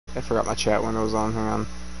I forgot my chat window was on. Hang on.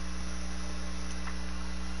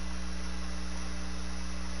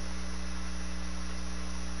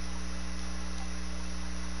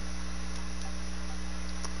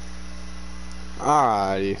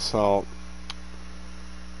 Alrighty, so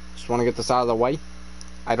just want to get this out of the way.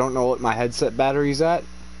 I don't know what my headset battery's at,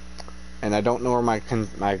 and I don't know where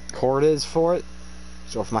my cord is for it.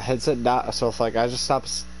 So if my headset so if like I just stop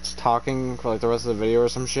talking for like the rest of the video or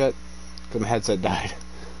some shit, because my headset died.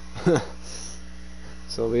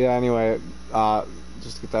 So yeah, anyway,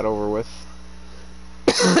 just get that over with.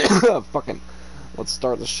 Fucking, let's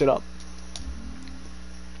start this shit up.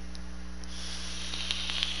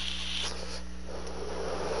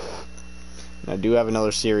 I do have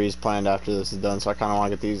another series planned after this is done, so I kind of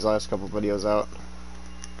want to get these last couple videos out.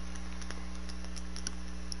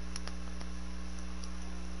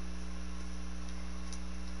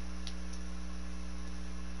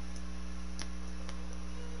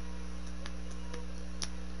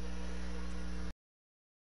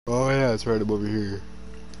 Oh yeah, it's right up over here.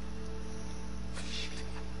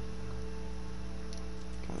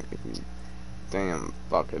 Gotta get these damn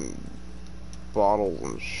fucking bottles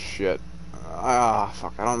and shit. Ah,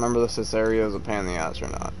 fuck, I don't remember if this area is a pain in the ass or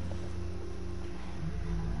not.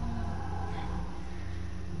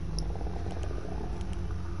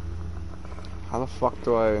 How the fuck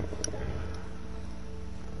do I...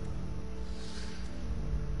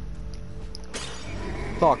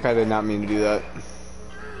 Fuck, I did not mean to do that.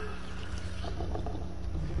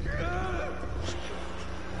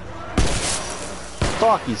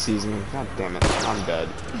 Fuck, he sees me. God damn it, I'm dead.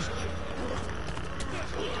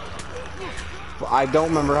 I don't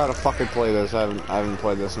remember how to fucking play this. I haven't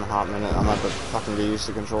played this in a hot minute. I'm gonna have to fucking get used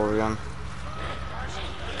to controls again.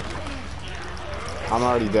 I'm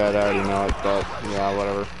already dead, I already know it, but yeah,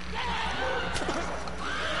 whatever.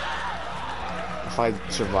 If I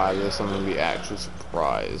survive this, I'm gonna be actually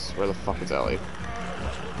surprised. Where the fuck is Ellie?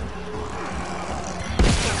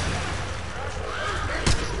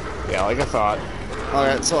 Yeah, like I thought.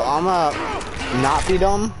 Alright, so I'm not be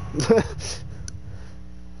dumb.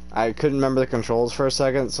 I couldn't remember the controls for a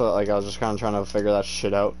second, so like I was just kind of trying to figure that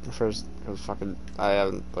shit out first, because fucking I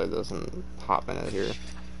haven't played this in a hot minute here.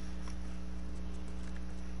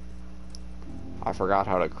 I forgot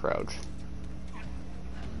how to crouch.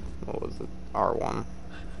 What was it? R1.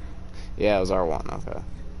 Yeah, it was R1, okay.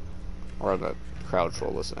 Or the crouch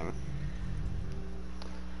while listening.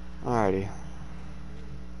 Alrighty.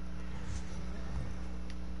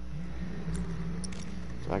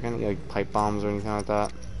 So I got any like pipe bombs or anything like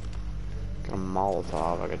that? Got a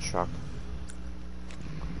Molotov I could chuck.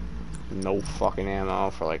 No fucking ammo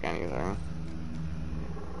for like anything.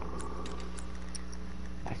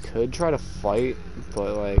 I could try to fight,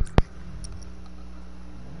 but like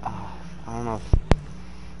I don't know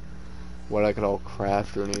what I could all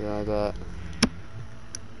craft or anything like that.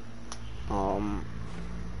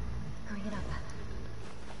 Hurry it up.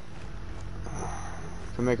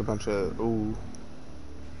 Could make a bunch of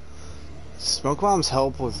smoke bombs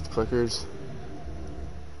help with clickers.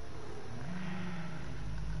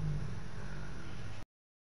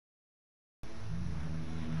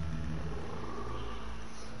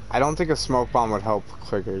 I don't think a smoke bomb would help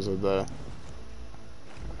clickers with the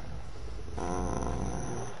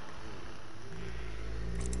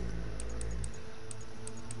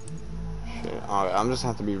shit. Okay, I'm just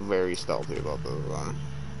gonna have to be very stealthy about this one.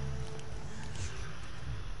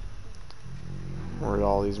 Where'd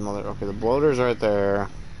all these okay, the bloaters are right there.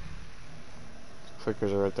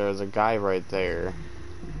 Clickers are right there. There's a guy right there.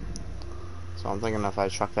 So I'm thinking if I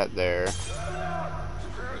chuck that there,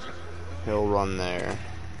 he'll run there.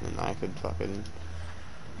 And I could fucking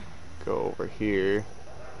go over here.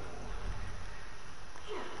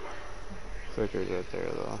 Clicker's right there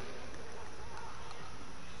though.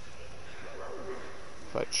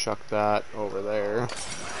 If I chuck that over there.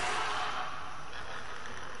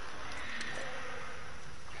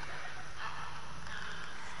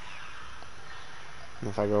 And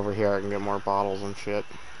if I go over here I can get more bottles and shit.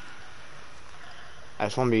 I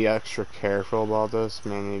just want to be extra careful about this,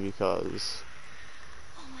 mainly because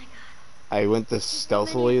I went this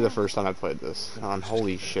stealthily the first time I played this.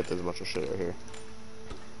 Holy shit, there's a bunch of shit right here.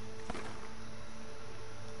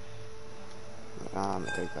 I'm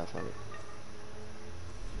gonna take that from it.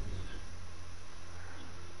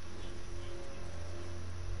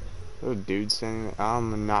 There's a dude standing there.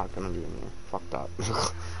 I'm not gonna be in here. Fuck that.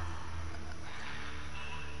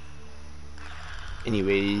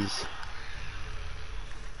 Anyways.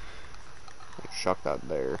 Chuck that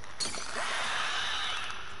there.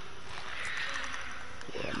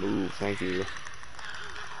 Yeah, move, thank you.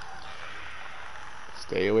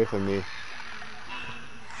 Stay away from me. I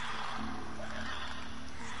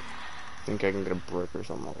think I can get a brick or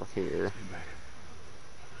something over here.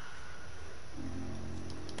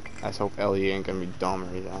 I just hope Ellie ain't gonna be dumb or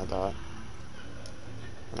anything like that.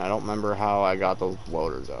 And I don't remember how I got those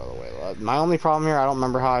bloaters out of the way. My only problem here, I don't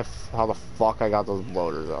remember how the fuck I got those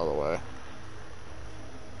bloaters out of the way.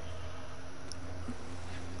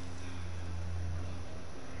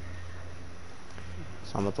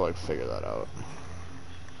 So I'm gonna have to like figure that out.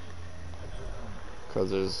 Cause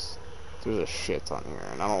there's a shit ton here,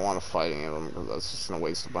 and I don't want to fight any of them because that's just gonna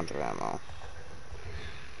waste a bunch of ammo.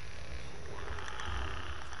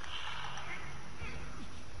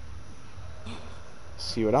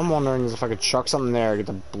 See, what I'm wondering is if I could chuck something there, get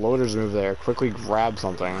the bloaters move there, quickly grab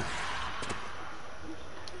something,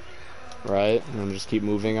 right, and then just keep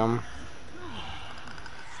moving them.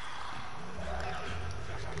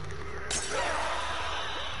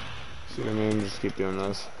 See what I mean? Just keep doing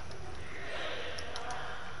this.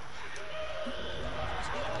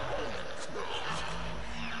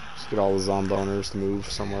 Just get all the zomboners to move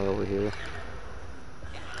somewhere over here.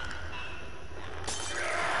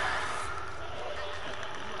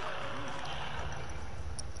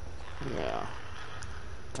 Yeah.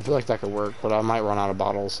 I feel like that could work, but I might run out of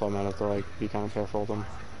bottles, so I might have to like be kind of careful with them.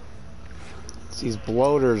 It's these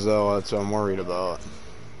bloaters though, that's what I'm worried about.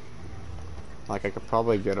 Like I could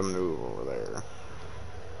probably get them to move over there.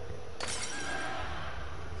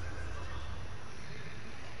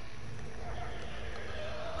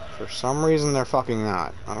 For some reason they're fucking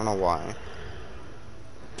not. I don't know why.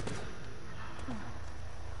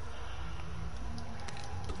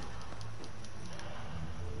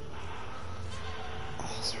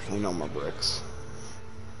 Oh, there's really no more bricks.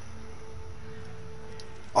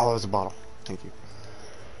 Oh, there's a bottle. Thank you.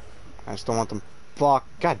 I just don't want them. Fuck.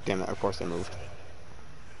 God damn it. Of course they moved.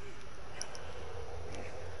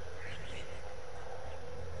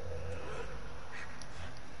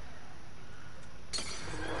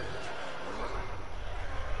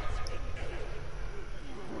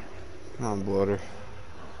 Oh, bloater.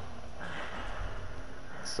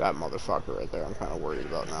 It's that motherfucker right there I'm kind of worried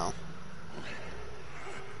about now.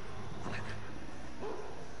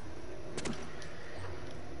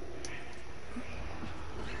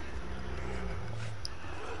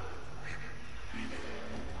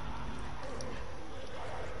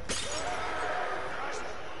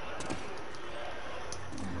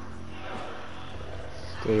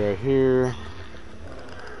 Stay right here.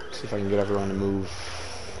 See if I can get everyone to move.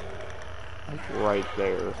 Like right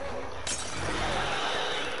there.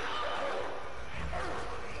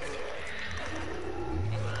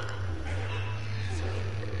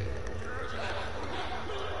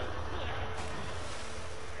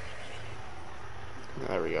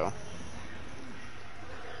 There we go.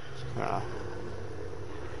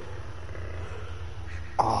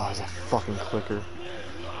 Oh, it's a fucking clicker.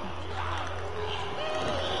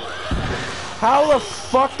 How the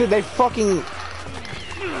fuck did they fucking...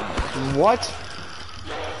 What?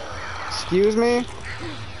 Excuse me?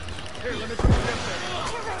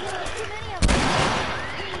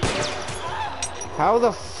 How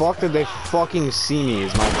the fuck did they fucking see me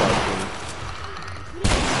is my question.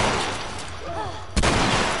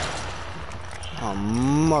 Oh,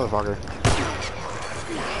 motherfucker.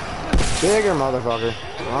 Bigger motherfucker.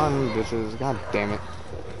 Run, bitches. God damn it.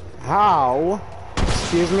 How?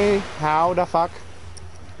 Excuse me? How the fuck?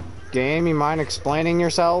 Game, you mind explaining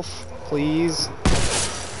yourself? Please?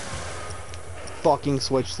 Fucking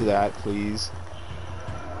switch to that, please.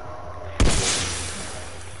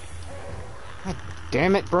 God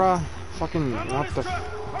damn it, bruh. Fucking, what the...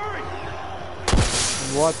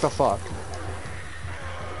 What the fuck?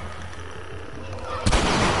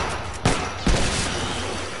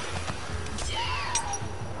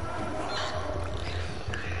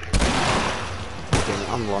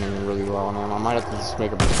 I'm running really low on him. I might have to just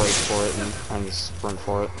make a break for it and just sprint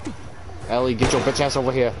for it. Ellie, get your bitch ass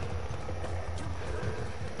over here.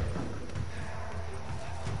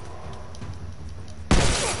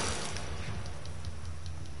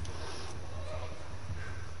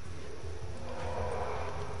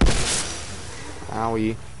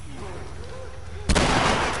 Owie.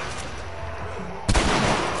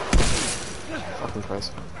 Fucking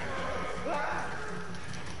Christ.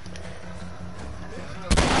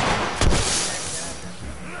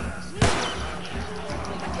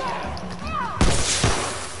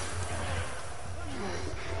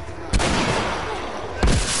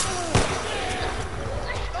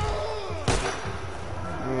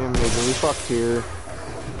 Fucked here.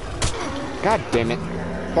 God damn it.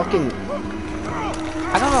 Fucking...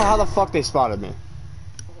 I don't know how the fuck they spotted me.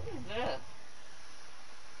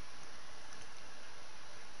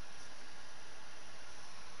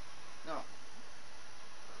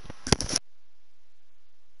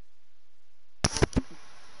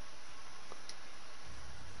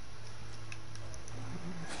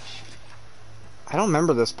 I don't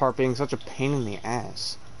remember this part being such a pain in the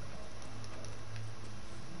ass.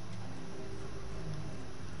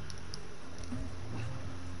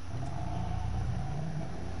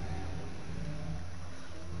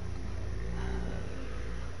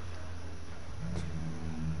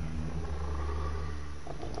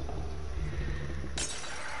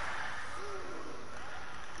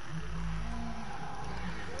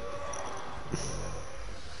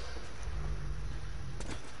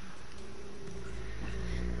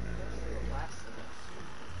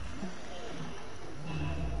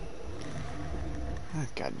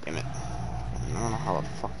 God damn it. I don't know how the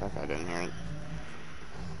fuck that got in here.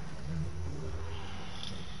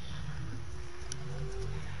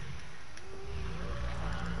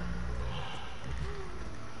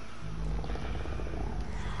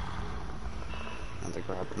 I have to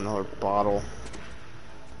grab another bottle.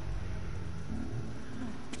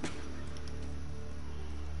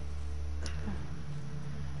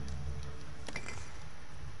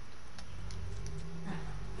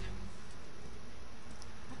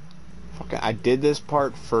 I did this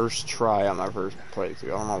part first try on my first playthrough.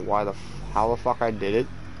 I don't know why how the fuck I did it,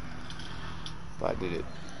 but I did it.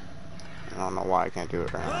 I don't know why I can't do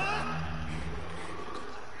it right now.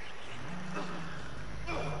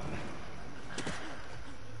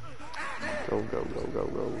 Go go go go go go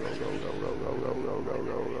go go go go go go go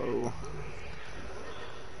go go.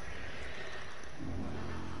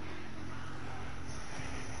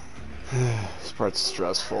 This part's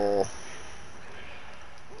stressful.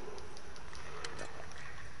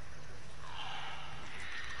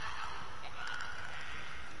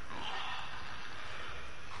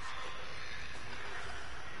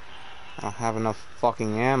 I don't have enough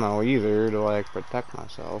fucking ammo either to like protect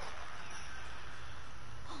myself.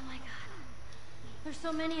 Oh my god. There's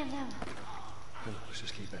so many of them. Let's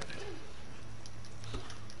just keep at it.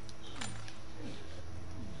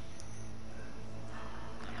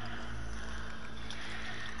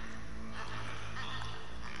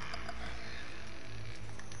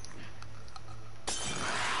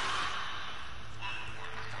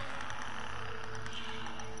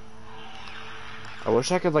 I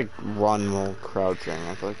wish I could like run while crouching.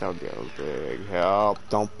 I feel like that would be a big help.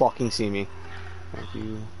 Don't fucking see me. Thank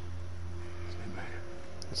you.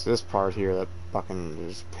 It's this part here that fucking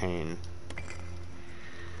is pain.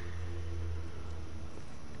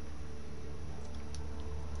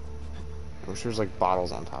 I wish there's like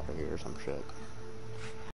bottles on top of here or some shit.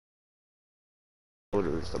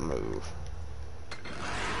 Orders to move.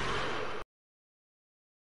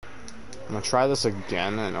 I'm gonna try this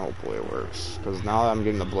again and hopefully it works. Because now I'm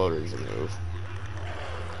getting the bloaters to move.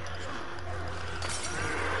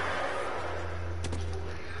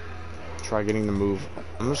 Try getting the move.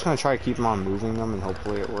 I'm just gonna try to keep on moving them and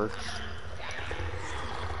hopefully it works.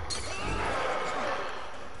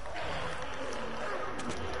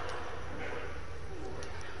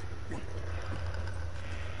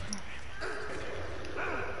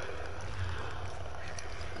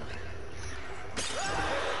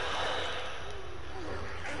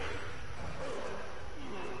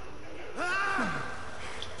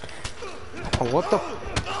 Oh, what the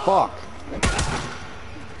fuck?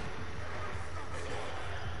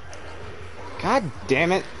 God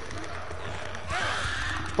damn it.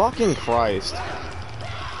 Fucking Christ.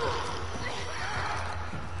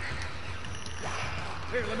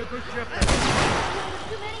 Here, let me push you up there. There's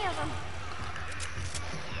too many of them.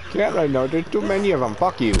 Can't I know? There's too many of them.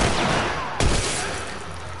 Fuck you. God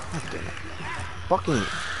damn it. Fucking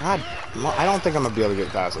God. I don't think I'm gonna be able to get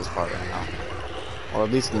past this part right now. Or at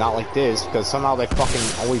least not like this, because somehow they fucking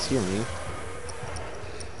always hear me.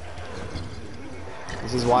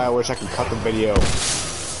 This is why I wish I could cut the video.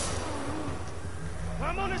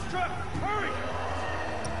 I'm on this truck. Hurry!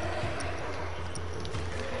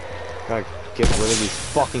 Gotta get rid of these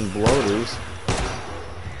fucking bloaters.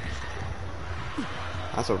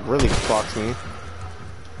 That's what really fucks me.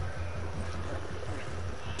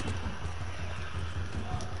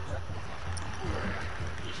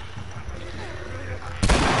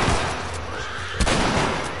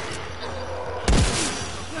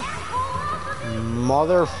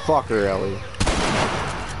 Motherfucker, Ellie.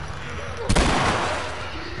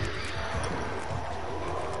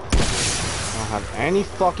 I don't have any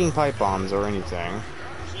fucking pipe bombs or anything.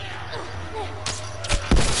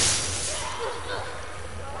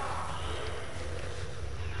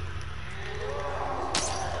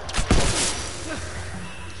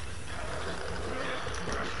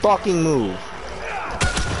 Fucking move.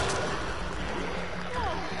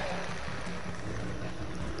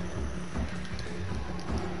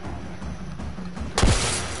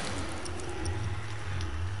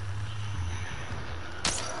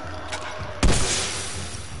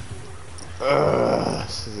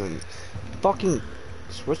 This isn't fucking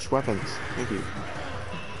switch weapons. Thank you.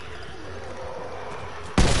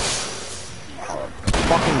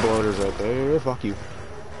 Fucking bloaters right there. Fuck you.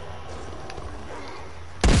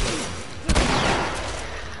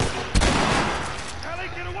 Ellie,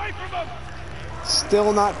 get away from him!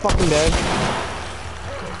 Still not fucking dead.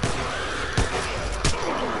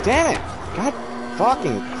 Damn it! God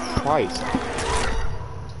fucking Christ.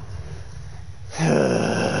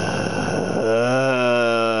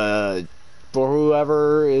 For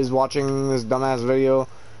whoever is watching this dumbass video,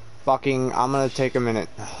 fucking, I'm gonna take a minute.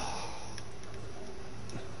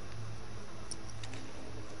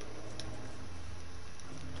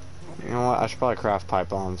 You know what? I should probably craft pipe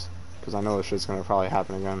bombs, because I know this shit's gonna probably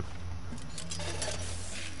happen again.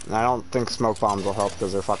 And I don't think smoke bombs will help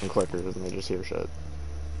because they're fucking clickers and they just hear shit.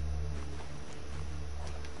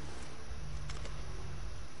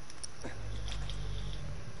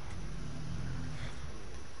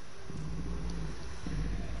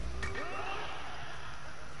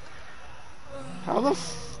 How the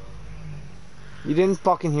f... You didn't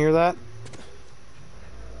fucking hear that?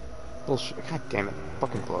 Bullshit. God damn it.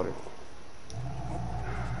 Fucking bloater.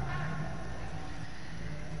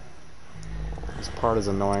 This part is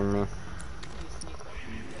annoying me.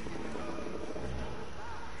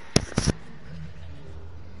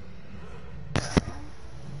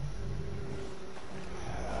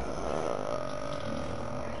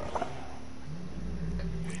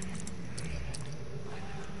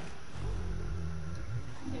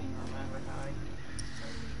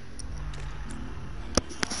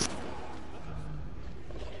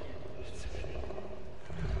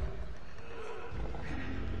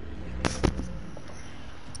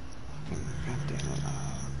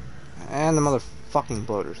 And the motherfucking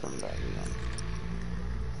bloater's coming back again.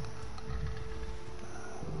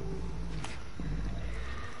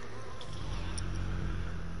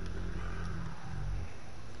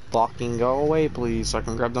 Fucking go away, please, so I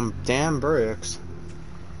can grab them damn bricks.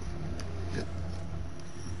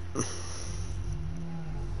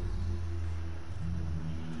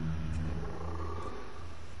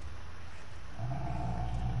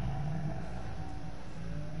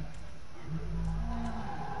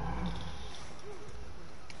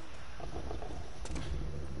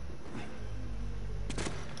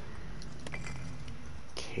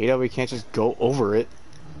 Kato, we can't just go over it.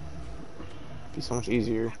 It'd be so much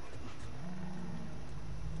easier.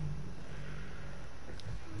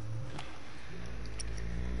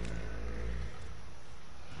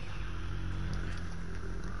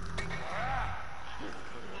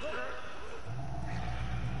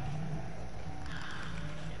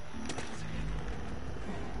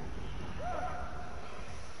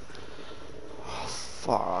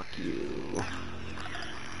 Fuck you.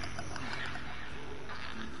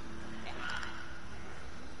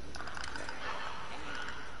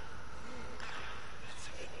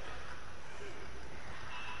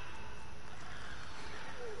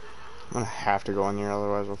 I'm gonna have to go in here,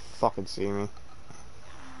 otherwise they'll fucking see me.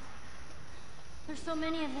 There's so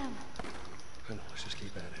many of them. I know, let's just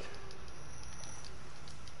keep at it.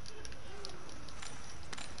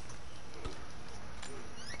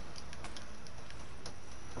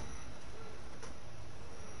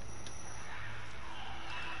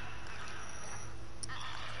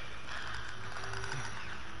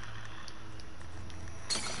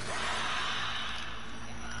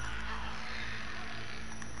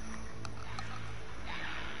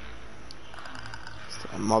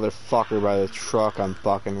 That motherfucker by the truck I'm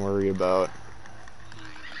fucking worried about.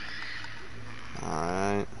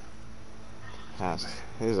 Alright. Past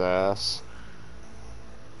his ass.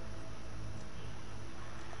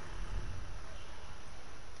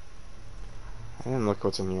 I didn't look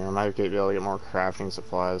what's in here. I might be able to get more crafting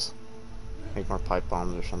supplies. Make more pipe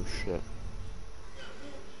bombs or some shit.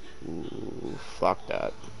 Ooh, fuck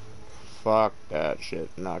that. Fuck that shit.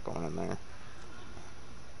 Not going in there.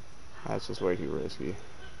 That's just way too risky.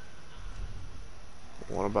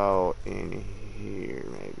 What about in here,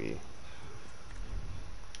 maybe?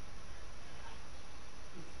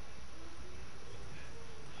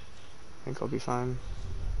 I think I'll be fine.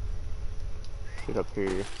 Get up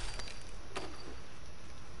here.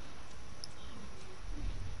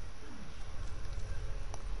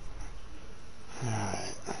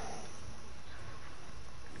 Alright.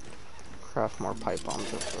 Craft more pipe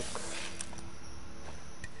bombs real quick.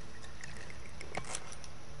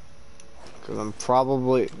 Because I'm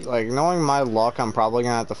probably, like, knowing my luck, I'm probably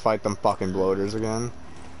gonna have to fight them fucking bloaters again.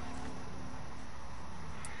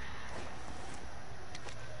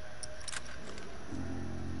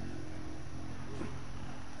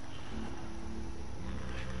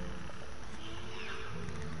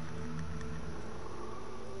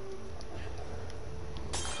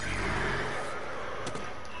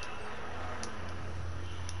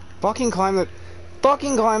 Fucking climb the...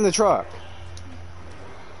 Fucking climb the truck!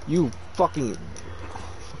 You fucking...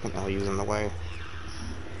 Fucking Ellie's in the way.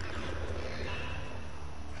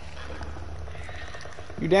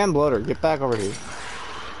 You damn bloater, get back over here.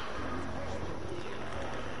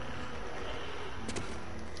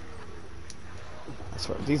 I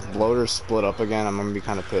swear, if these bloaters split up again, I'm gonna be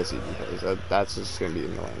kind of pissy because that's just gonna be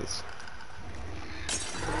annoyance.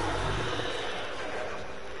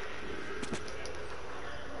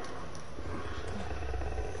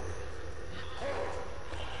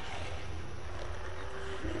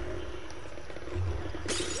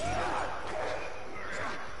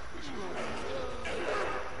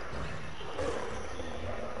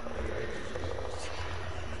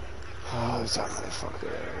 Oh, there's that motherfucker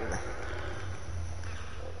there.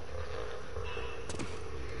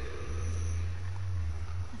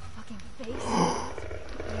 Fucking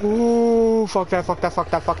face. Ooh, fuck that, fuck that, fuck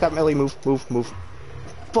that, fuck that, Millie, move, move, move.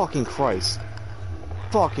 Fucking Christ.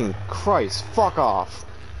 Fucking Christ, fuck off.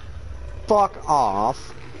 Fuck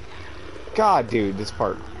off. God, dude, this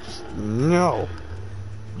part. No.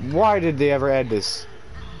 Why did they ever add this?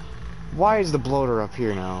 Why is the bloater up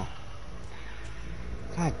here now?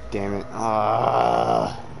 God damn it. Do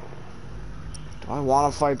I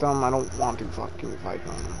want to fight them? I don't want to fucking fight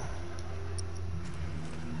them.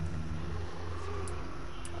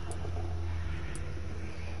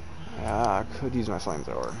 I could use my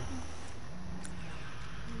flamethrower.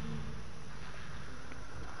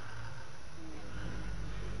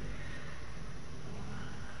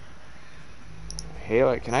 Hey,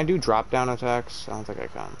 like, can I do drop down attacks? I don't think I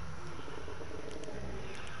can.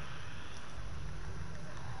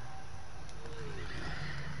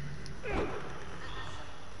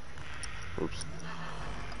 Oops.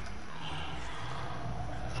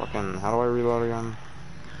 Fucking, how do I reload again?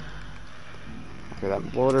 Okay,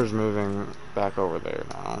 that bloater's moving back over there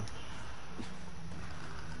now.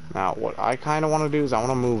 Now, what I kind of want to do is I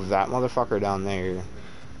want to move that motherfucker down there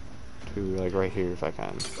to, like, right here if I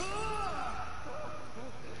can.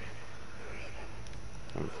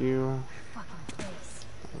 Thank you.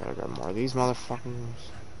 I gotta grab more of these motherfuckers.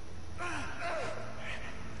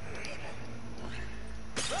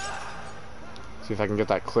 See if I can get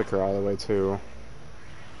that clicker out of the way too.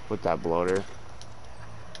 With that bloater.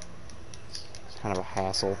 It's kind of a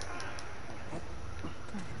hassle.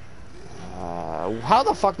 How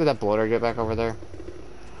the fuck did that bloater get back over there?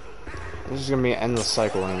 This is gonna be an endless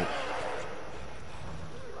cycle, ain't it?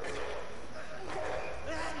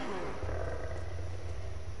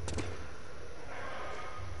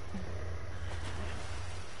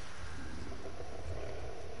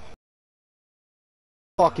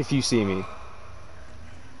 Fuck if you see me.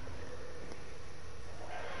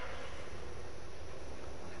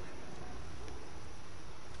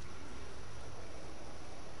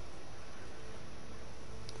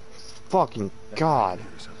 Fucking God.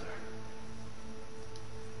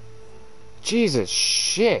 Jesus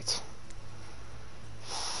shit.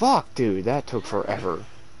 Fuck, dude, that took forever.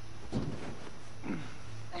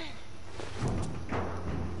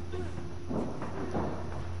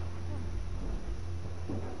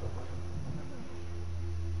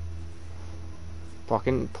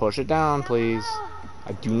 Fucking push it down, please.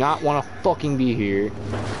 I do not want to fucking be here.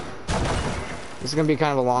 This is gonna be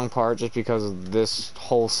kind of a long part just because of this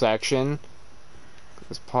whole section.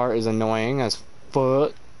 This part is annoying as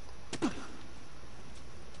fuck.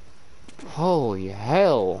 Holy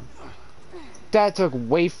hell. That took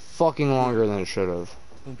way fucking longer than it should have.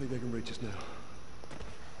 I don't think they can reach us now.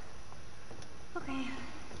 Okay.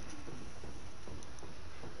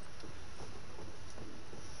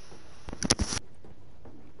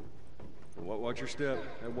 Watch your step.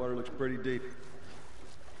 That water looks pretty deep.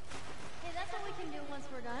 Hey, that's what we can do once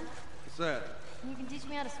we're done. What's that? You can teach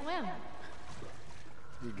me how to swim.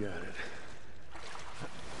 You got it.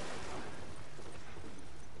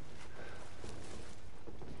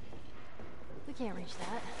 We can't reach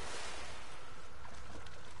that.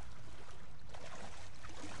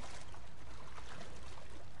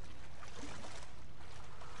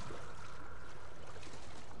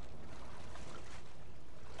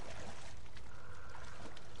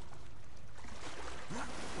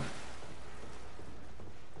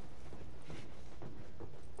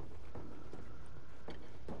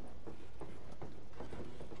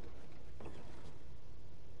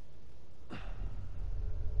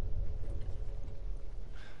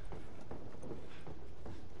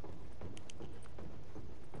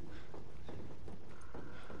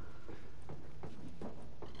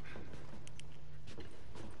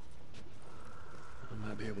 I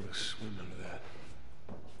might be able to swim under that.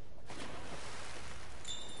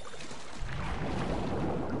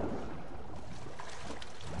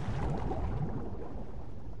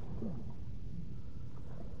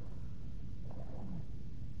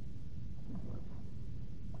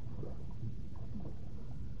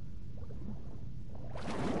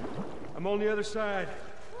 on the other side.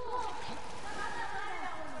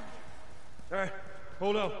 All right,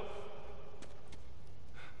 hold on.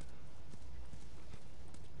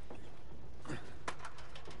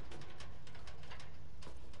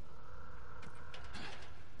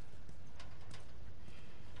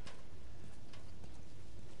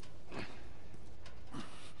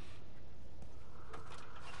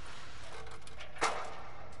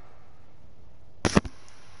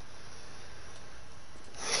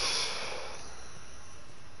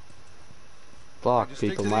 Fuck, Just stick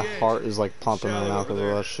people, to my the edge. heart is like pumping right Shallow now over because of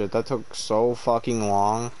there. that shit. That took so fucking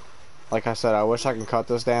long. Like I said, I wish I could cut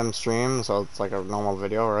this damn stream so it's like a normal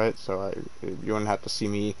video, right? So you wouldn't have to see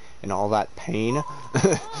me in all that pain.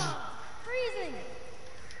 Freezing.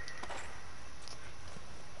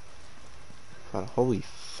 But holy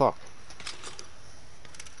fuck.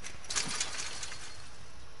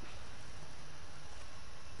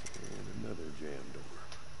 And another jam door.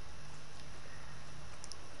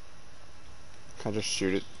 Can I just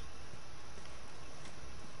shoot it?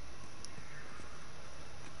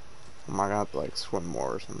 Am I gonna have to like swim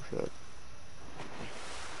more or some shit?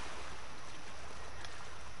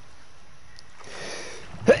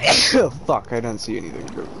 Fuck, I didn't see anything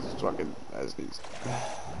good as fucking as these.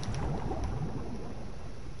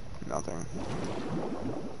 Nothing.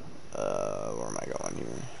 Where am I going here?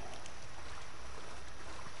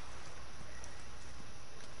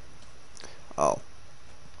 Oh,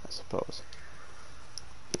 I suppose.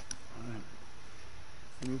 Alright.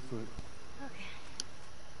 Give me a foot. Okay.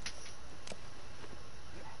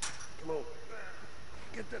 Come on.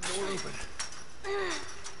 Get that door open.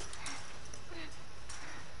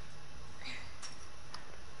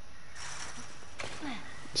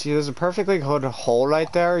 See, there's a perfectly good hole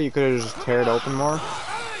right there. You could have just tear it open more.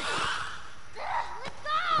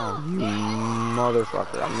 Oh, you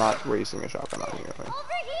motherfucker. I'm not wasting a shotgun on you. Over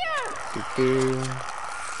here. Doo-doo.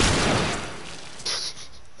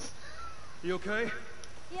 You okay?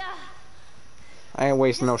 Yeah. I ain't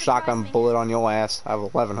wasting no Just surprise shotgun me. bullet on your ass. I have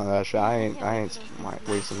 11 of that shit. I ain't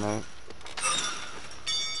wasting that.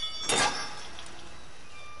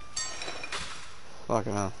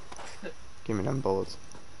 Fucking hell. Give me them bullets.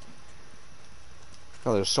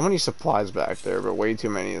 Oh, there's so many supplies back there, but way too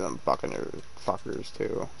many of them fucking fuckers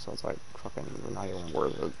too. So it's like fucking not even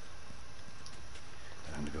worth it.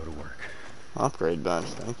 Time to go to work. Upgrade bench,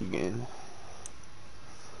 thank you, game.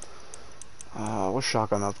 What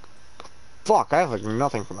shotgun up? Fuck, I have like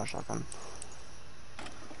nothing for my shotgun.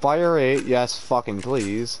 Fire 8, yes, fucking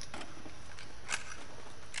please.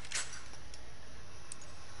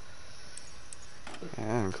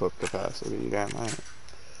 And clip capacity, damn right.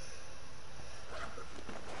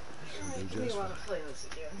 Do just fine. play this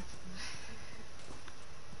again.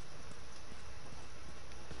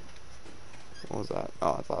 What was that?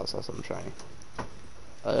 Oh, I thought I saw something shiny.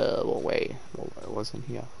 Well, wait. Well, it wasn't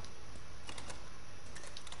here.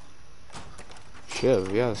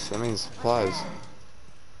 Shiv, yes, that means supplies.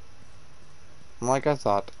 Like I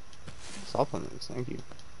thought. Supplements, thank you.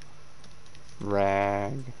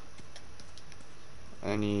 Rag.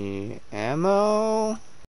 Any ammo?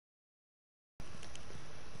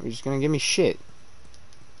 Are you just gonna give me shit?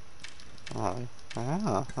 Oh,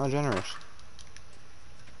 how generous.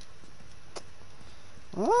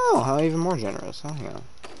 Oh, how even more generous. Oh, yeah.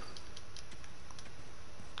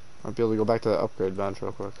 Might be able to go back to the upgrade bench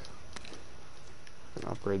real quick.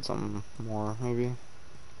 Upgrade something more, maybe.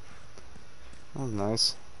 That was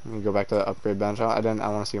nice. Let me go back to the upgrade bench. I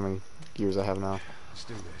want to see how many gears I have now. Let's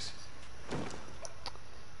do this.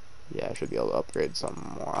 Yeah, I should be able to upgrade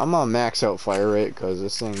something more. I'm gonna max out fire rate because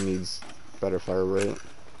this thing needs better fire rate.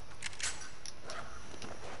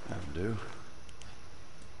 That'll do.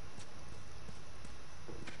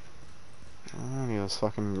 Alrighty, let's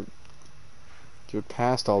fucking get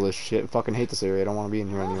past all this shit. Fucking hate this area. I don't want to be in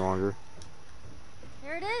here any longer.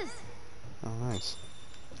 There it is. Oh, nice.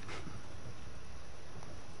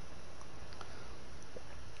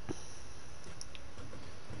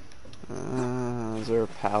 Is there a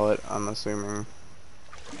pallet? I'm assuming.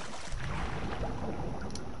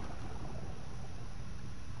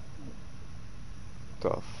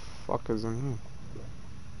 The fuck is in here?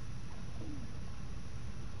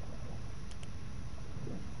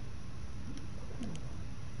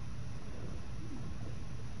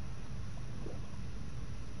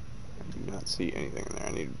 I do not see anything in there.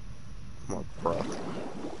 I need more breath.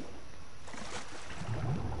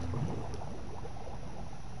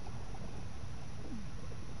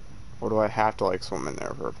 Or do I have to like swim in there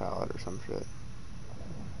for a pallet or some shit?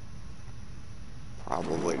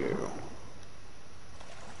 Probably do.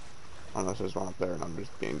 Unless there's one up there and I'm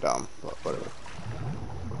just being dumb, but whatever.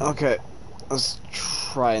 Okay, Let's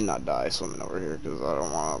try and not die swimming over here because I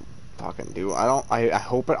don't want to fucking do. I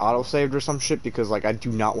hope it auto saved or some shit because like I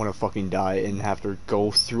do not want to fucking die and have to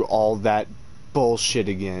go through all that bullshit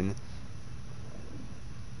again.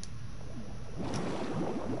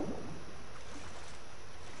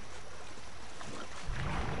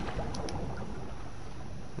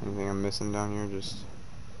 Anything I'm missing down here? Just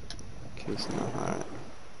in case no. Alright.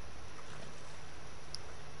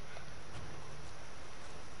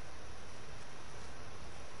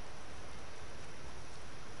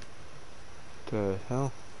 The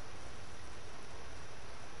hell?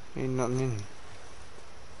 Ain't nothing in here.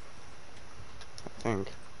 I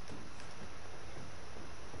think.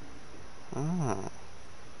 Ah.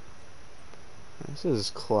 This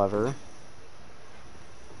is clever.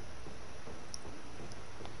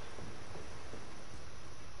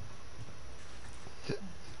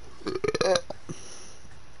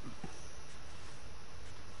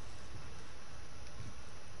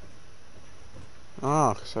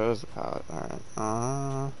 Oh, so there's a pallet.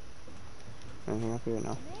 Alright. Anything up here?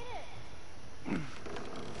 No.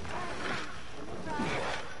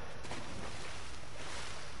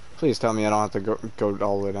 Please tell me I don't have to go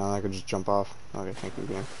all the way down. I could just jump off. Okay, thank you,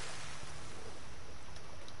 game.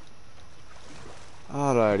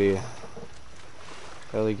 Alrighty.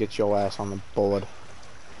 Really get your ass on the board.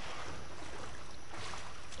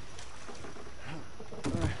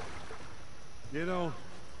 Get on.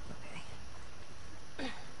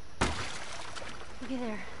 Looky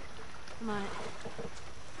there. Come on.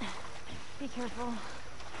 Be careful.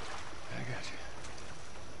 I got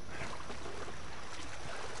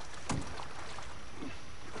you.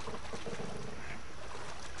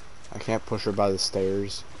 I can't push her by the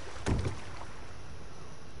stairs.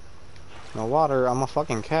 No water, I'm a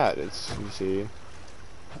fucking cat, you see.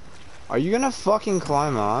 Are you gonna fucking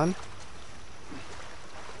climb on?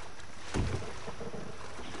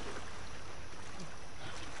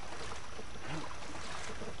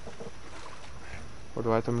 Or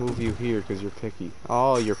do I have to move you here because you're picky?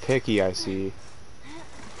 Oh, you're picky, I see.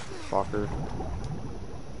 Fucker.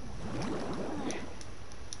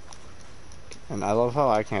 And I love how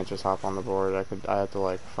I can't just hop on the board. I have to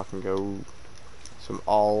like fucking go some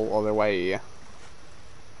all other way.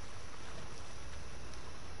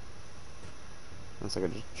 Unless I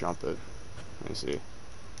could just jump it. Let me see.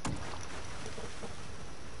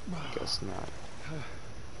 Guess not.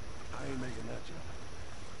 I ain't making that jump.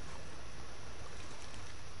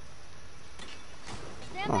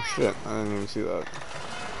 Oh shit, I didn't even see that.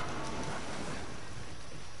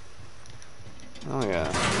 Oh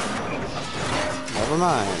yeah. Never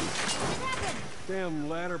mind. Damn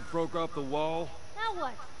ladder broke off the wall. Now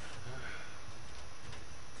what?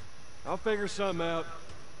 I'll figure something out.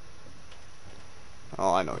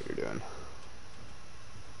 Oh, I know what you're doing.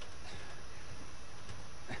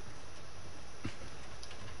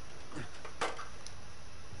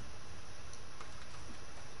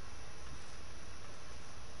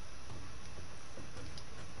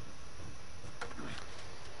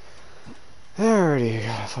 Alrighty,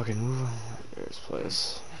 gotta fucking move on. This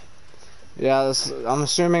place. Yeah, I'm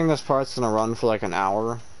assuming this part's gonna run for like an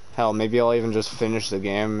hour. Hell, maybe I'll even just finish the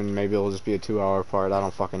game and maybe it'll just be a 2-hour part. I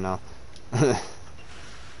don't fucking know.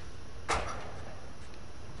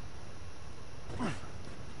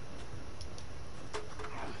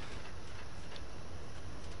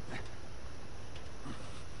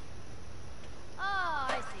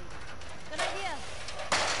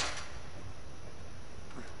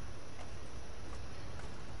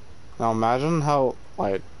 Now imagine how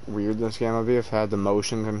like weird this game would be if it had the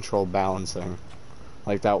motion control balancing,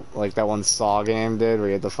 like that one Saw game did, where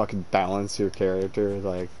you had to fucking balance your character,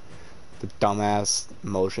 like the dumbass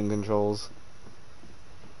motion controls.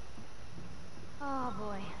 Oh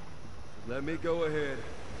boy. Let me go ahead,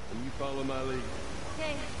 and you follow my lead.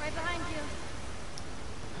 Okay, right behind you.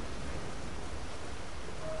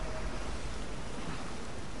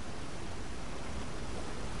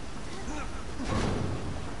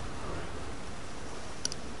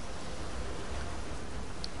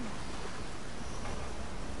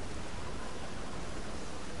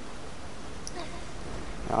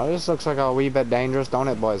 Now this looks like a wee bit dangerous, don't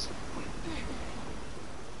it, boys?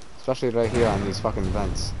 Especially right here on these fucking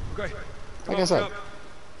vents. Okay. Like I said.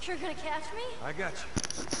 You're gonna catch me? I got you.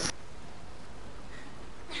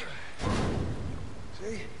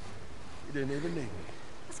 See? You didn't even need me.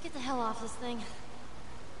 Let's get the hell off this thing.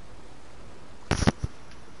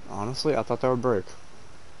 Honestly, I thought that would break.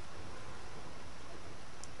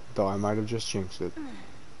 Though I might have just jinxed it.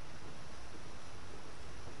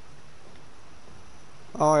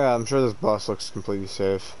 Oh yeah, I'm sure this bus looks completely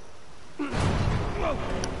safe.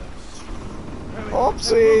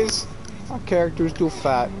 Oopsies! My character's too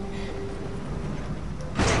fat.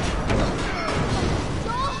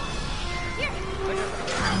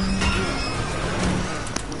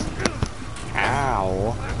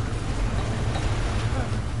 Ow.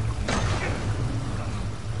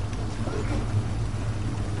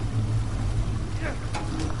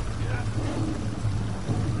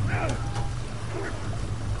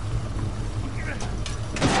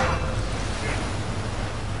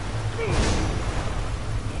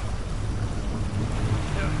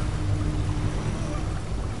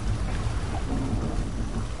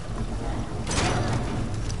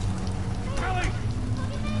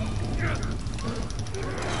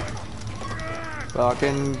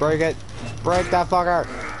 Fucking break it. Break that fucker.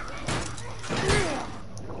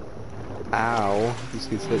 Ow. This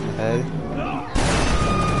gets hit in the head.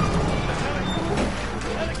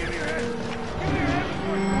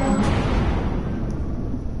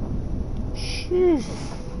 Sheesh.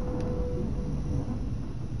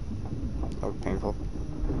 That was painful.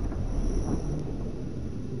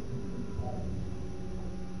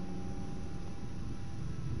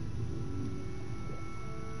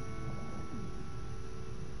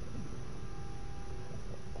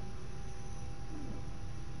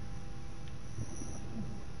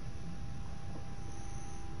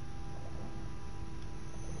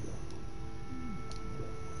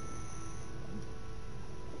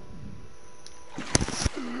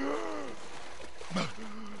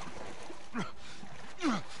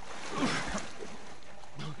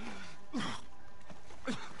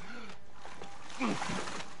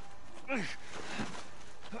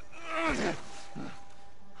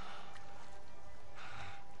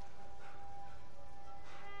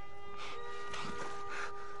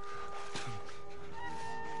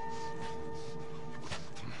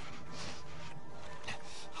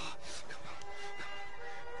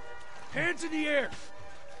 Hands in the air!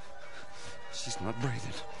 She's not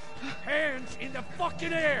breathing. Hands in the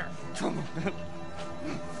fucking air! Come on, man.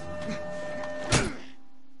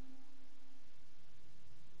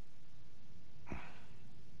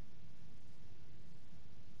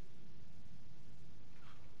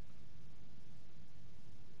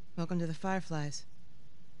 Welcome to the Fireflies.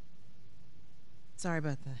 Sorry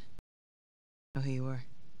about that. I know who you were.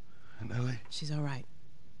 And Ellie? She's all right.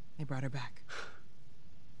 They brought her back.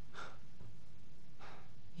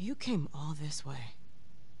 You came all this way.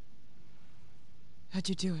 How'd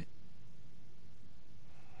you do it?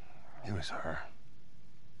 It was her.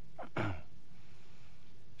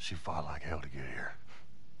 She fought like hell to get here.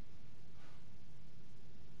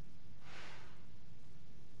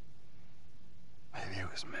 Maybe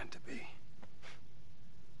it was meant to be.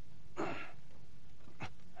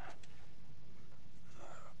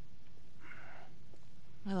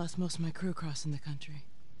 I lost most of my crew crossing the country.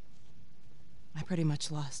 I pretty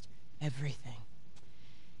much lost everything.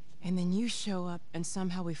 And then you show up, and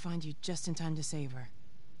somehow we find you just in time to save her.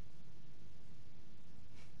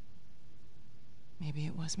 Maybe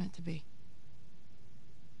it was meant to be.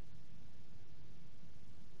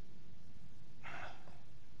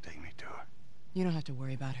 Take me to her. You don't have to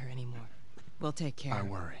worry about her anymore. We'll take care I of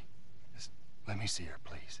her. worry. Just let me see her,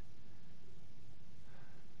 please.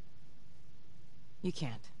 You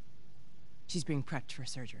can't. She's being prepped for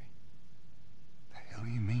surgery. The hell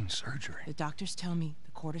do you mean, surgery? The doctors tell me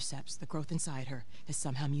the cordyceps, the growth inside her, has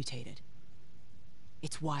somehow mutated.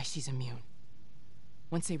 It's why she's immune.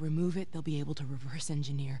 Once they remove it, they'll be able to reverse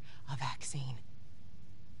engineer a vaccine.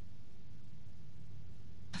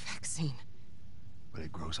 A vaccine. But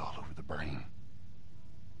it grows all over the brain.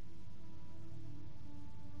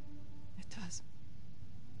 It does.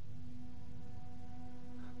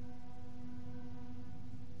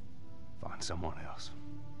 Find someone else.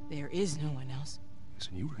 There is no one else.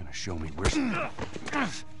 Listen, you were gonna show me where...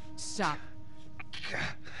 Stop.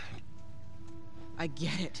 I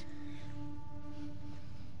get it.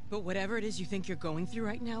 But whatever it is you think you're going through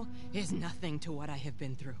right now is nothing to what I have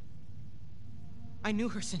been through. I knew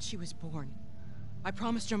her since she was born. I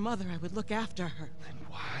promised your mother I would look after her. Then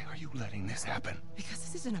why are you letting this happen? Because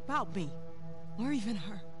this isn't about me, or even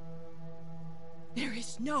her. There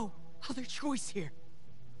is no other choice here.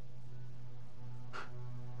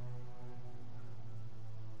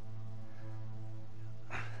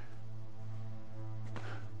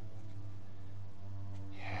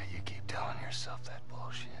 Yeah, you keep telling yourself that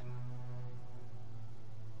bullshit.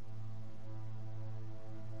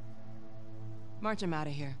 March him out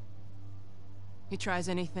of here. He tries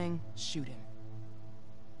anything, shoot him.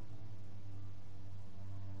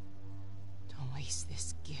 Don't waste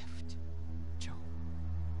this gift, Joe.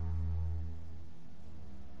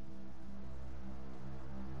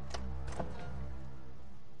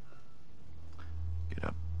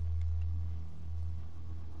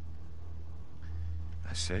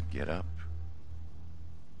 I said get up.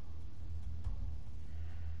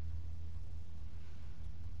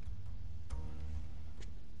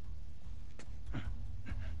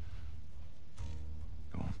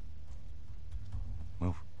 Go on.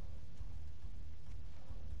 Move.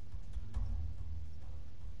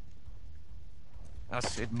 I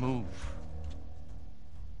said move.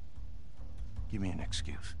 Give me an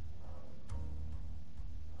excuse.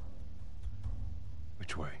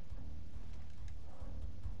 Which way?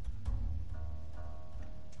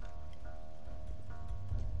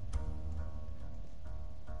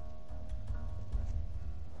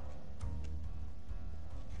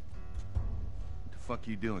 What the fuck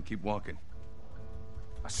you doing? Keep walking.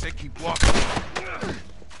 I said keep walking.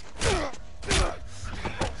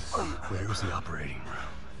 Where's the operating room?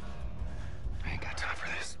 I ain't got time for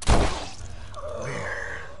this.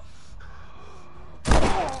 Where?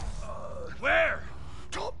 Where?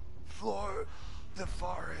 Top floor, the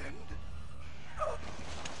far end.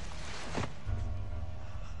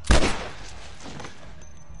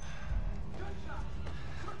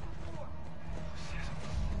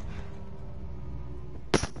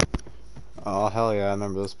 Oh, hell yeah, I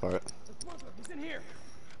remember this part. He's in here.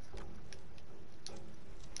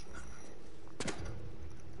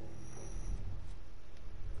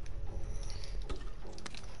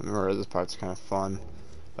 I remember this part's kind of fun.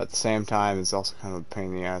 But at the same time, it's also kind of a pain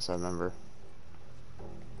in the ass, I remember.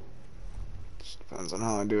 Just depends on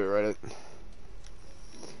how I do it, right?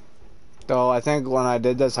 Though, I think when I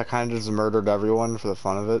did this, I kind of just murdered everyone for the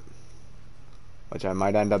fun of it. Which I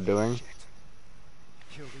might end up doing.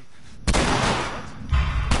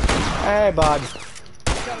 Hey, bud.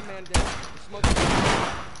 Got a man down. Smoking.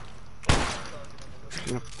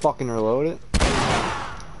 You gonna fucking reload it?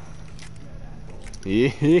 Hee.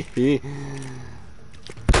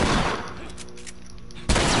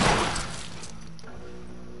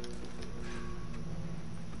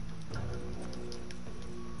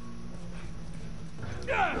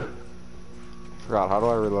 Forgot, how do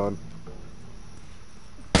I reload?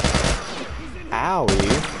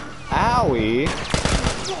 Owie. Owie.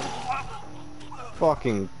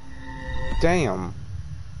 Fucking damn.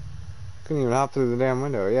 Couldn't even hop through the damn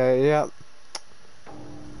window. Yeah.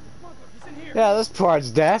 Yeah, this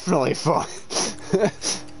part's definitely fun.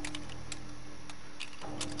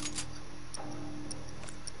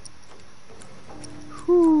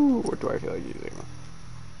 Whew, what do I feel like using?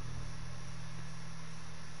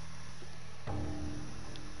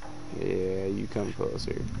 Yeah, you come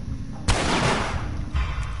closer.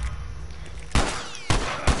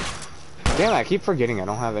 Damn, I keep forgetting I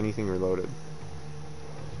don't have anything reloaded.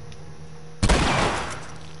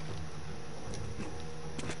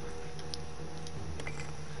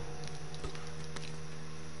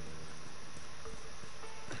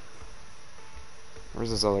 Where's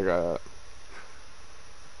this other guy at?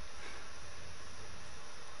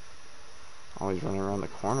 Oh, he's running around the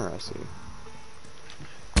corner, I see.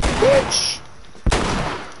 Bitch!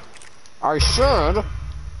 I said,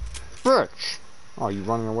 bitch! Oh, you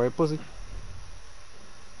running away, pussy?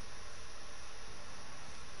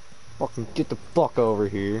 Fucking get the fuck over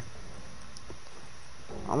here.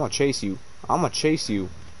 I'm gonna chase you. I'm gonna chase you.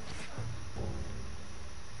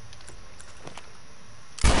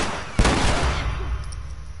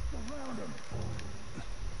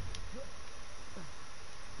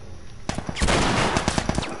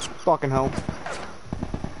 Fucking hell.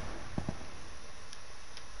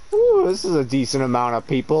 Ooh, this is a decent amount of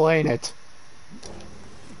people, ain't it?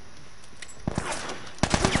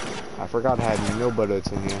 I forgot I had no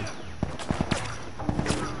bullets in here.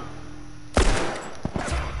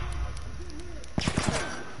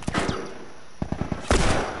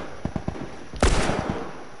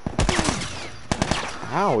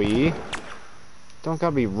 Owie. Don't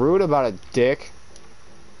gotta be rude about it, dick.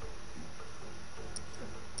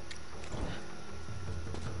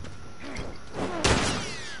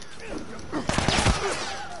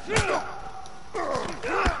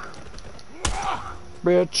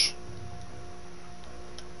 Bitch.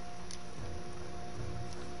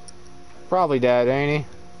 Probably dead, ain't he?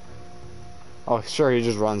 Oh, sure, he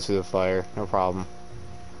just runs through the fire. No problem.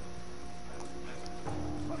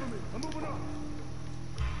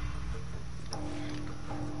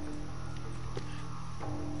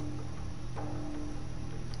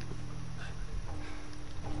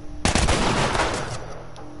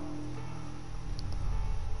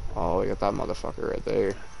 Oh, we got that motherfucker right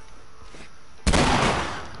there.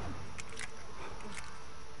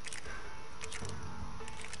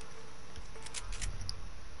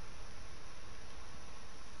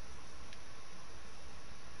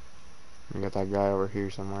 We got that guy over here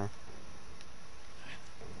somewhere.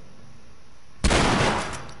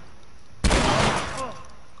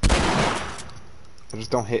 I just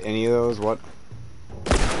don't hit any of those. What?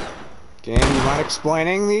 Game, you mind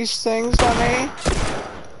explaining these things to me?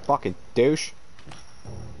 Fucking douche.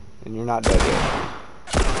 And you're not dead yet.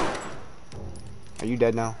 Are you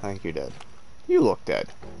dead now? I think you're dead. You look dead.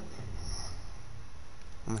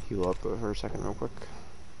 I'm gonna heal up for a second real quick.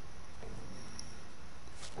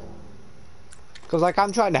 Cause like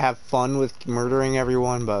I'm trying to have fun with murdering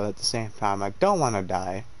everyone, but at the same time I don't want to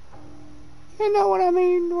die. You know what I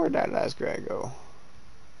mean? Where'd that last guy go?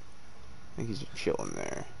 I think he's just chilling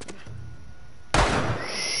there.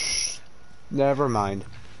 Never mind.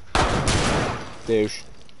 Douche.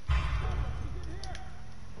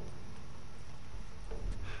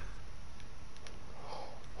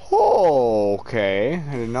 Oh, okay.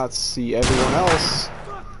 I did not see everyone else.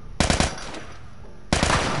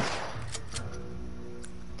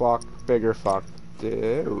 Fuck, bigger fuck.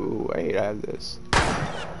 Ooh, wait, I have this.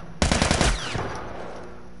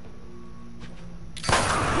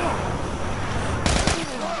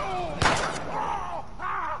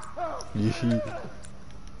 Yee.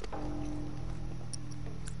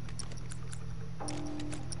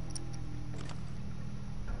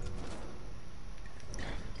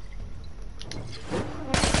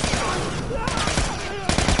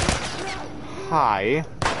 Hi.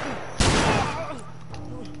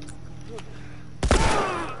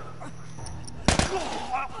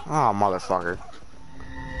 Oh, motherfucker.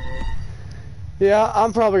 Yeah,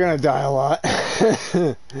 I'm probably gonna die a lot.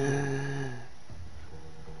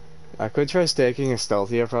 I could try taking a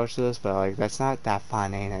stealthy approach to this, but like, that's not that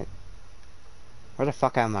fun, ain't it? Where the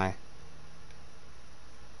fuck am I?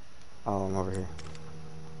 Oh, I'm over here.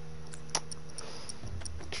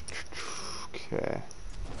 Okay.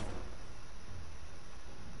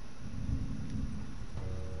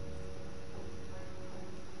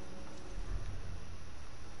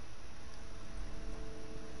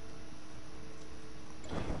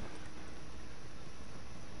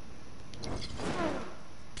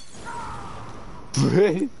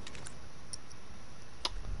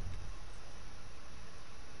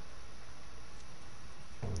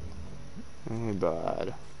 Hey,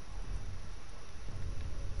 bud.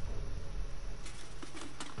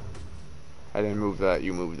 I didn't move that,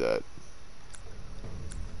 you moved that.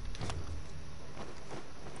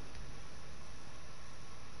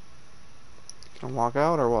 Can I walk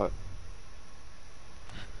out or what?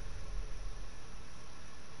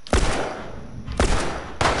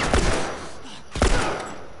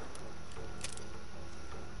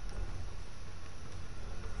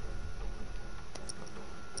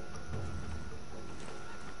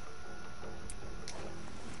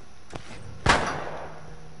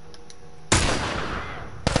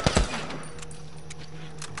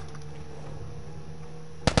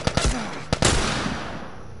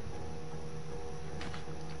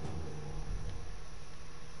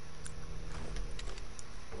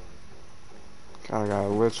 God, I got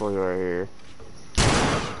literally right here.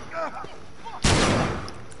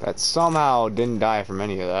 That somehow didn't die from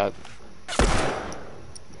any of that.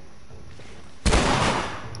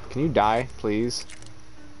 Can you die, please?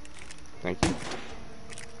 Thank you.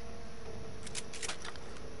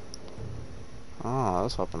 Oh,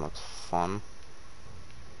 this weapon looks fun.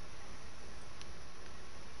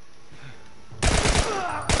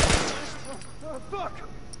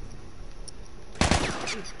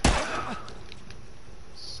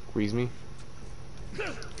 Squeeze me.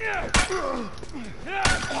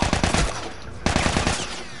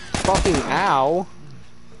 Fucking ow!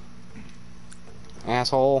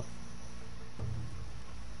 Asshole.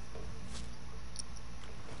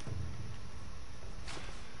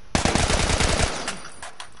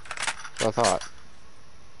 That's what I thought.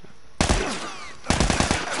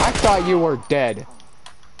 I thought you were dead.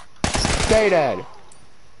 Stay dead,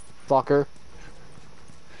 fucker.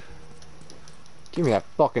 Give me that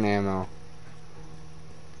fucking ammo.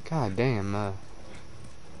 God damn, is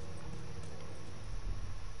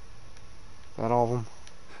that all of them?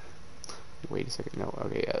 Wait a second, no,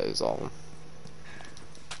 okay, yeah, that is all of them.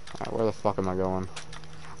 Alright, where the fuck am I going?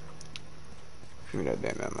 Give me that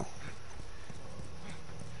damn ammo.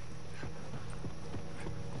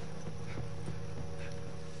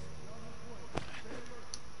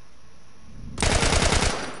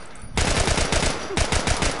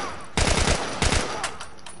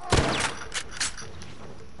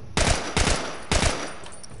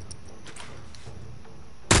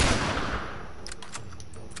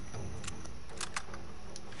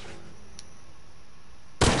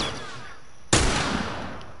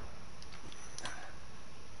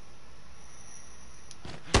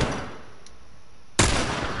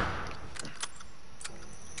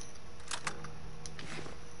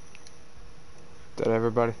 it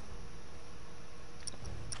everybody?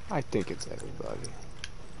 I think it's everybody.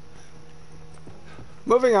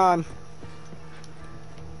 Moving on.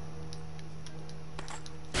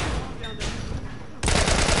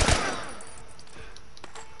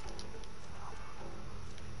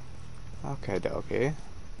 Okay, dokie.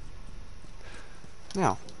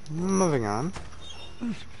 Now, moving on.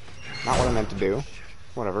 Not what I meant to do.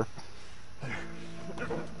 Whatever.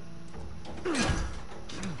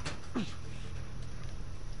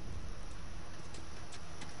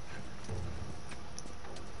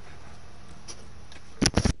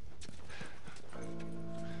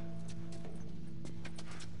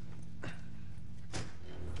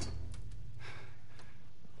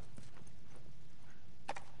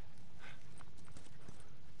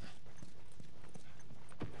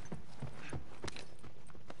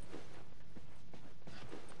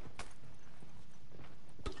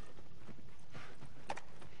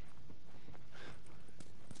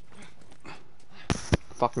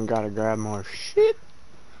 Fucking gotta grab more shit.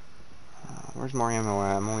 Where's more ammo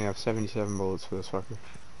at? I only have 77 bullets for this fucker.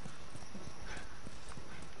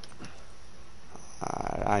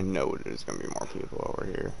 I know there's gonna be more people over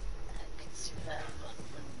here.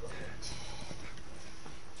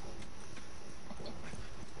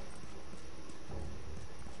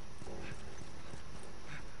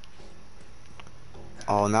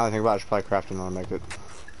 Oh, now I think about it, I should probably craft another make it.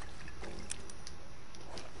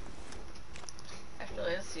 After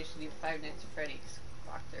this, you should do Five Nights at Freddy's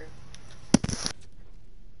walkthrough.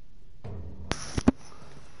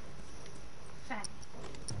 Fat.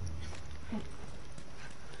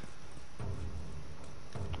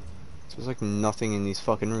 So there's like nothing in these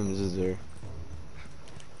fucking rooms, is there?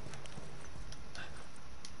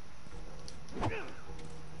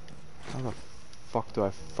 How the fuck do I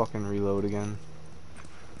fucking reload again?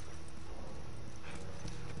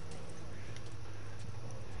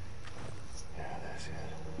 Yeah, that's it.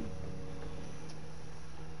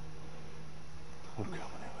 I'm coming,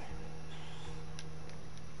 Ellie.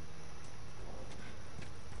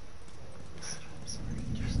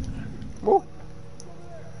 Whoa!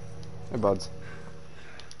 Hey, buds.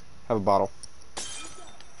 Have a bottle.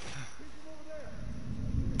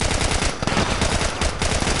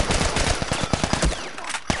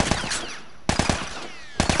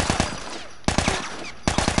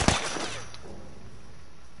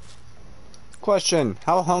 Question: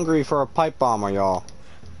 how hungry for a pipe bomb are y'all?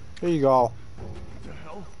 Here you go. What the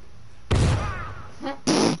hell?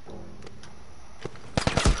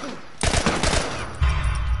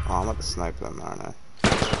 Oh, I'm about to snipe them, aren't I?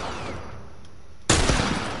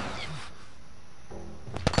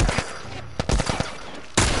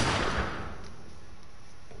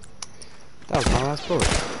 That was my last bullet.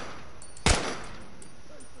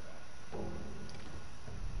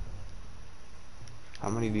 How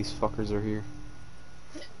many of these fuckers are here?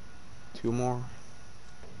 2 more?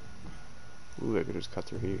 Ooh, I could just cut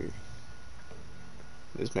through here.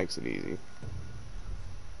 This makes it easy.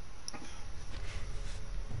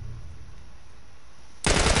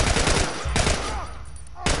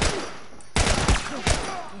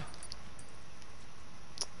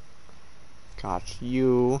 Got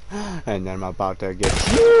you, and then I'm about to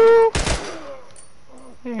get you.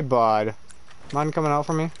 Hey, bud. Mind coming out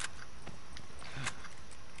for me?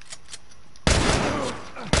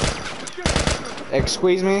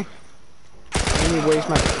 Squeeze me? Let me waste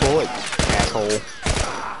my bullet, asshole.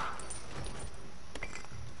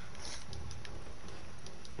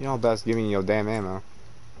 You know best give me your damn ammo.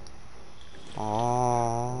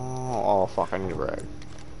 Oh, fuck, I need a rag.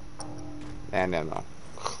 And ammo.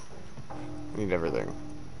 I need everything.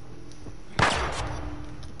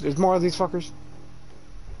 There's more of these fuckers?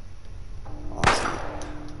 Awesome.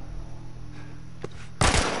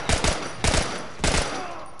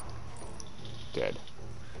 Dead.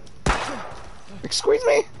 Squeeze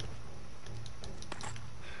me!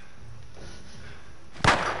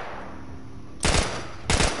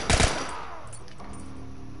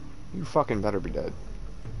 You fucking better be dead.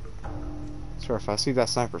 Swear, if I see that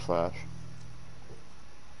sniper flash.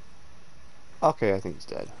 Okay, I think he's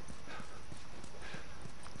dead.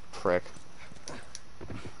 Frick.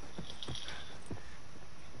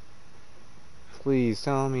 Please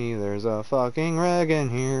tell me there's a fucking reg in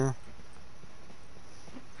here.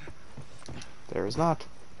 There is not.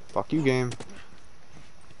 Fuck you, game.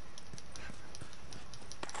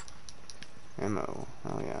 Ammo.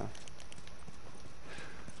 Oh yeah.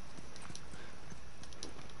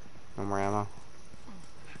 No more ammo.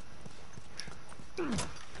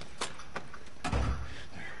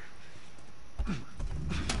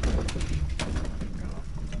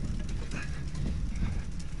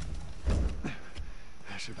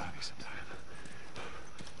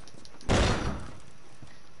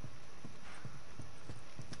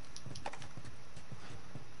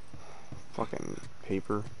 Fucking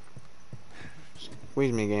paper.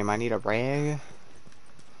 Squeeze me, game. I need a rag.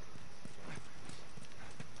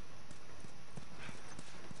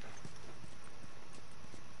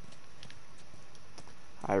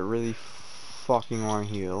 I really fucking want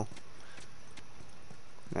to heal.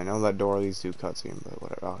 I know that door leads to a cutscene, but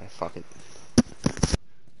whatever. Okay, fuck it.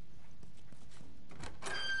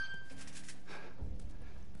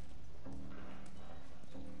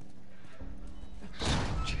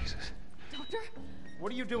 Jesus. Doctor?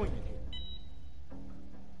 What are you doing in here?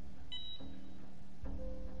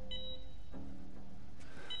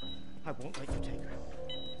 I won't let you take her.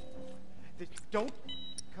 Don't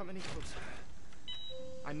come any closer.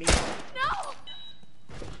 I mean... No!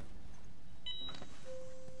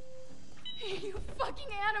 You fucking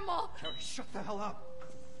animal! Carrie, shut the hell up.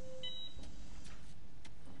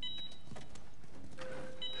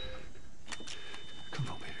 Come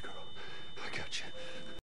on, baby girl. I got you.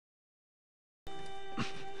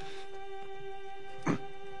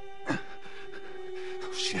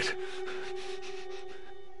 Oh, shit.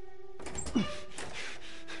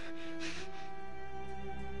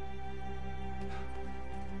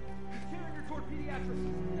 Carrying her toward pediatrics.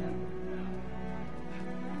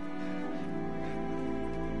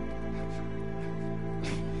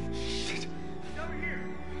 Shit. Over here.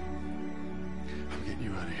 I'm getting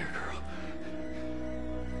you out of here, girl.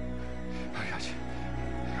 I got you.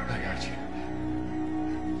 I got you.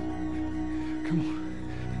 Come on.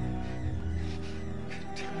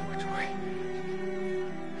 Tell me which way.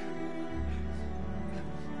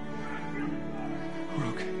 We're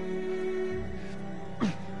okay.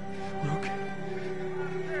 We're okay.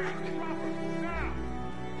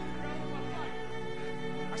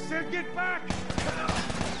 I said get back!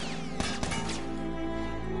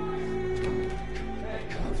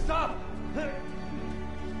 Stop!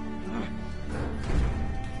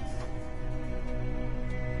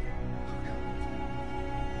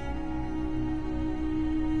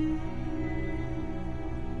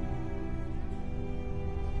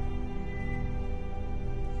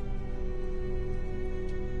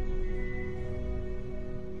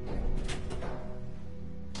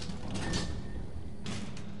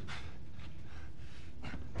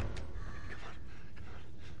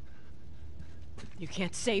 You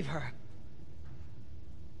can't save her.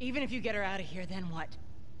 Even if you get her out of here, then what?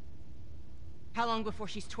 How long before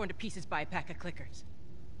she's torn to pieces by a pack of clickers?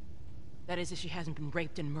 That is, if she hasn't been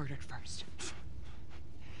raped and murdered first.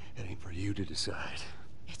 It ain't for you to decide.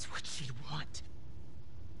 It's what she'd want.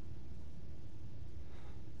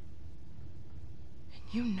 And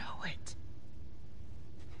you know it.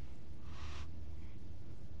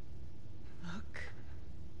 Look.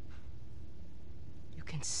 You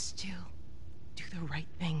can still do the right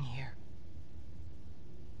thing here.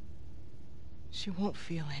 She won't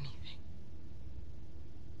feel anything.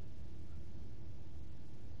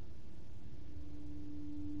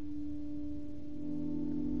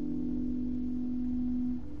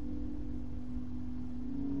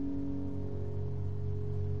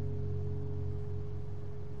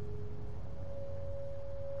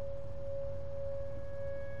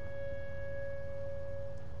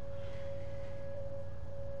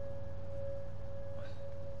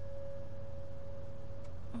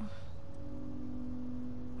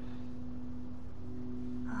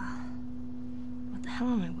 What the hell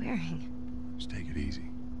am I wearing? Just take it easy.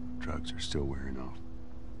 Drugs are still wearing off.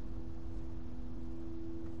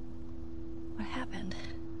 What happened?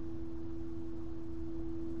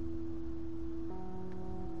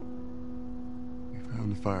 We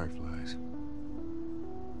found the fireflies.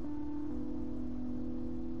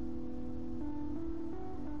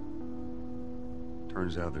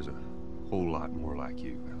 Turns out there's a whole lot more like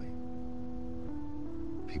you, Ellie.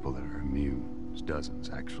 People that are immune. There's dozens,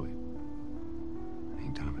 actually.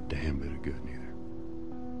 Ain't done them a damn bit of good, neither.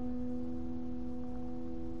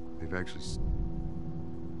 They've actually...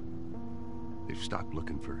 They've stopped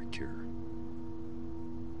looking for a cure.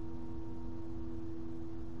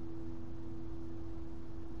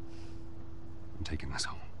 I'm taking us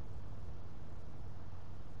home.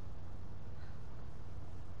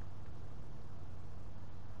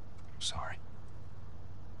 I'm sorry.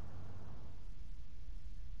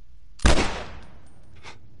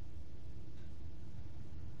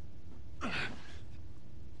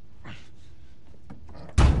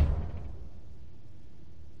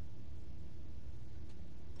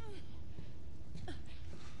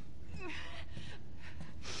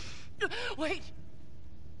 Wait!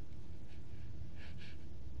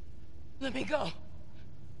 Let me go.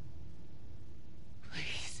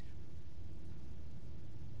 Please.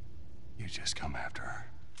 You just come after her.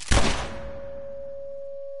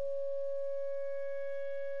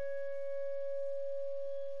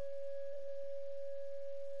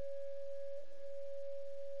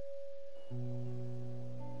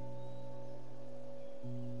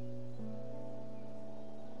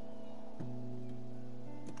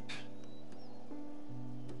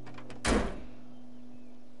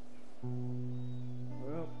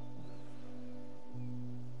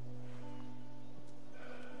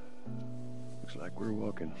 Looks like we're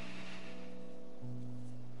walking.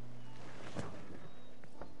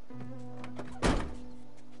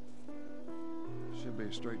 Should be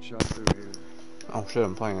a straight shot through here. Oh shit,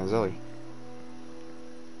 I'm playing as Ellie.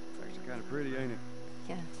 It's actually kind of pretty, ain't it?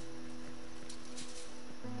 Yeah.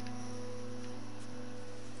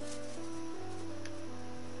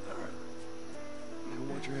 Now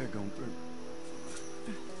watch your head going through.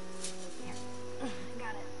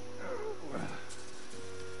 Got it.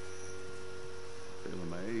 Feeling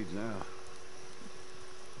my age now.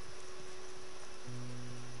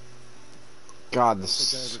 God, I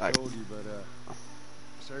this don't think I ever told you, but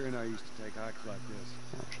Sarah and I used to take hikes like this.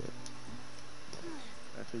 Oh shit.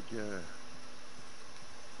 I think the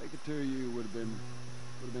two of you would have been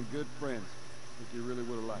good friends. I think you really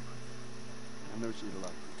would have liked her. I know she'd have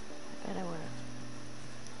liked you. Bet I would have.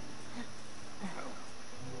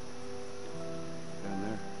 Down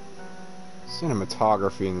there.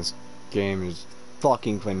 Cinematography in this game is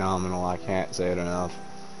fucking phenomenal. I can't say it enough.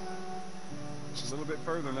 Just a little bit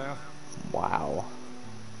further now. Wow.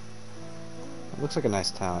 It looks like a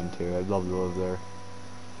nice town too. I'd love to live there.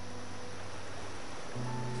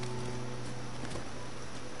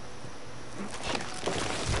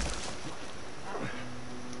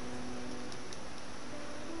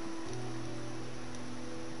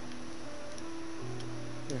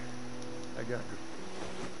 Here, I got her.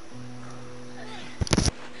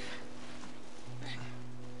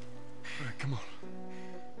 All right, come on.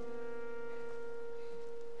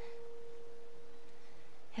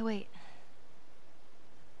 Hey, wait.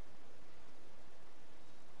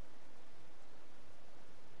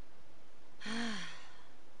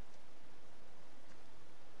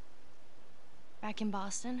 Back in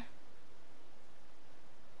Boston,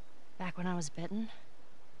 back when I was bitten,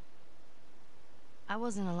 I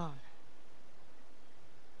wasn't alone.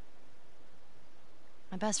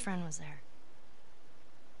 My best friend was there,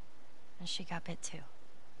 and she got bit too.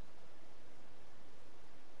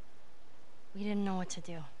 We didn't know what to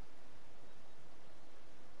do.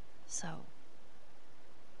 So,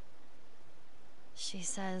 she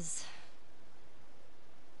says,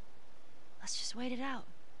 let's just wait it out.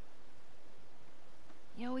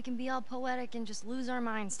 You know, we can be all poetic and just lose our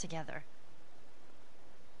minds together.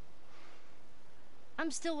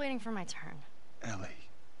 I'm still waiting for my turn. Ellie.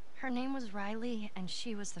 Her name was Riley, and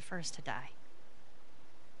she was the first to die.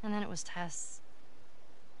 And then it was Tess.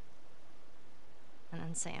 And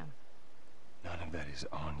then Sam. None of that is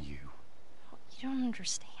on you. You don't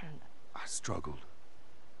understand. I struggled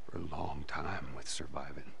for a long time with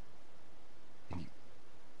surviving. And you...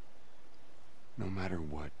 No matter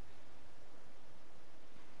what,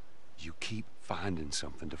 you keep finding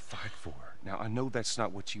something to fight for. Now, I know that's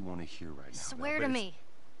not what you want to hear right now. Swear to me.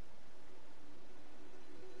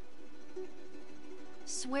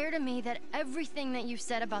 Swear to me that everything that you've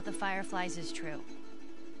said about the Fireflies is true.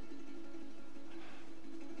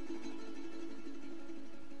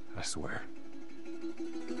 I swear.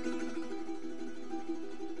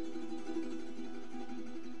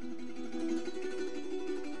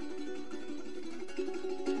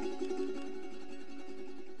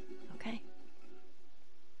 Okay.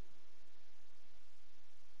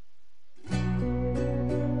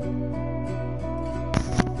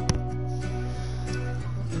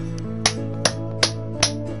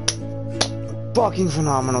 Fucking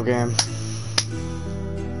phenomenal game.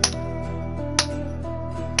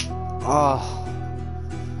 Oh.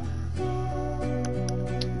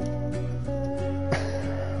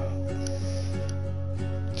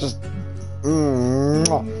 Just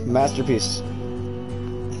masterpiece.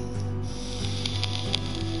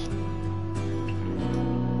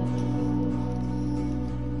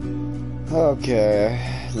 Okay,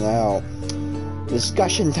 now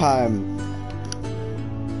discussion time.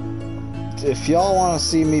 If y'all want to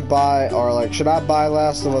see me buy, or like, should I buy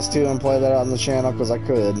Last of Us 2 and play that on the channel? Because I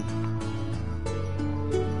could.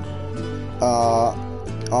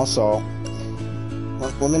 Also,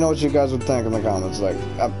 let me know what you guys would think in the comments. Like,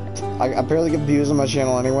 I barely get views on my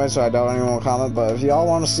channel anyway, so I doubt anyone will comment. But if y'all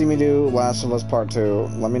want to see me do Last of Us Part 2,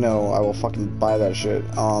 let me know. I will fucking buy that shit.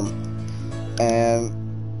 And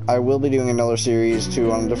I will be doing another series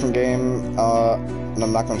too on a different game. And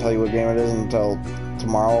I'm not gonna tell you what game it is until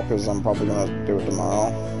tomorrow, because I'm probably gonna do it tomorrow.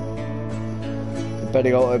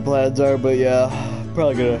 Depending on what my plans are, but yeah,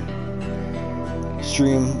 probably gonna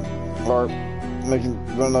stream or making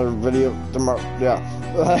another video tomorrow. Yeah.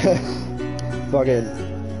 Fucking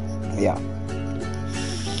yeah.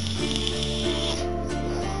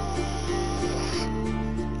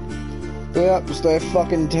 Yep, stay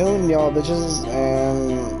fucking tuned, y'all bitches,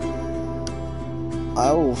 and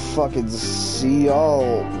I will fucking see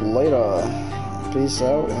y'all later. Peace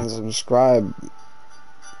out and subscribe.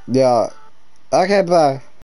 Yeah. Okay, bye.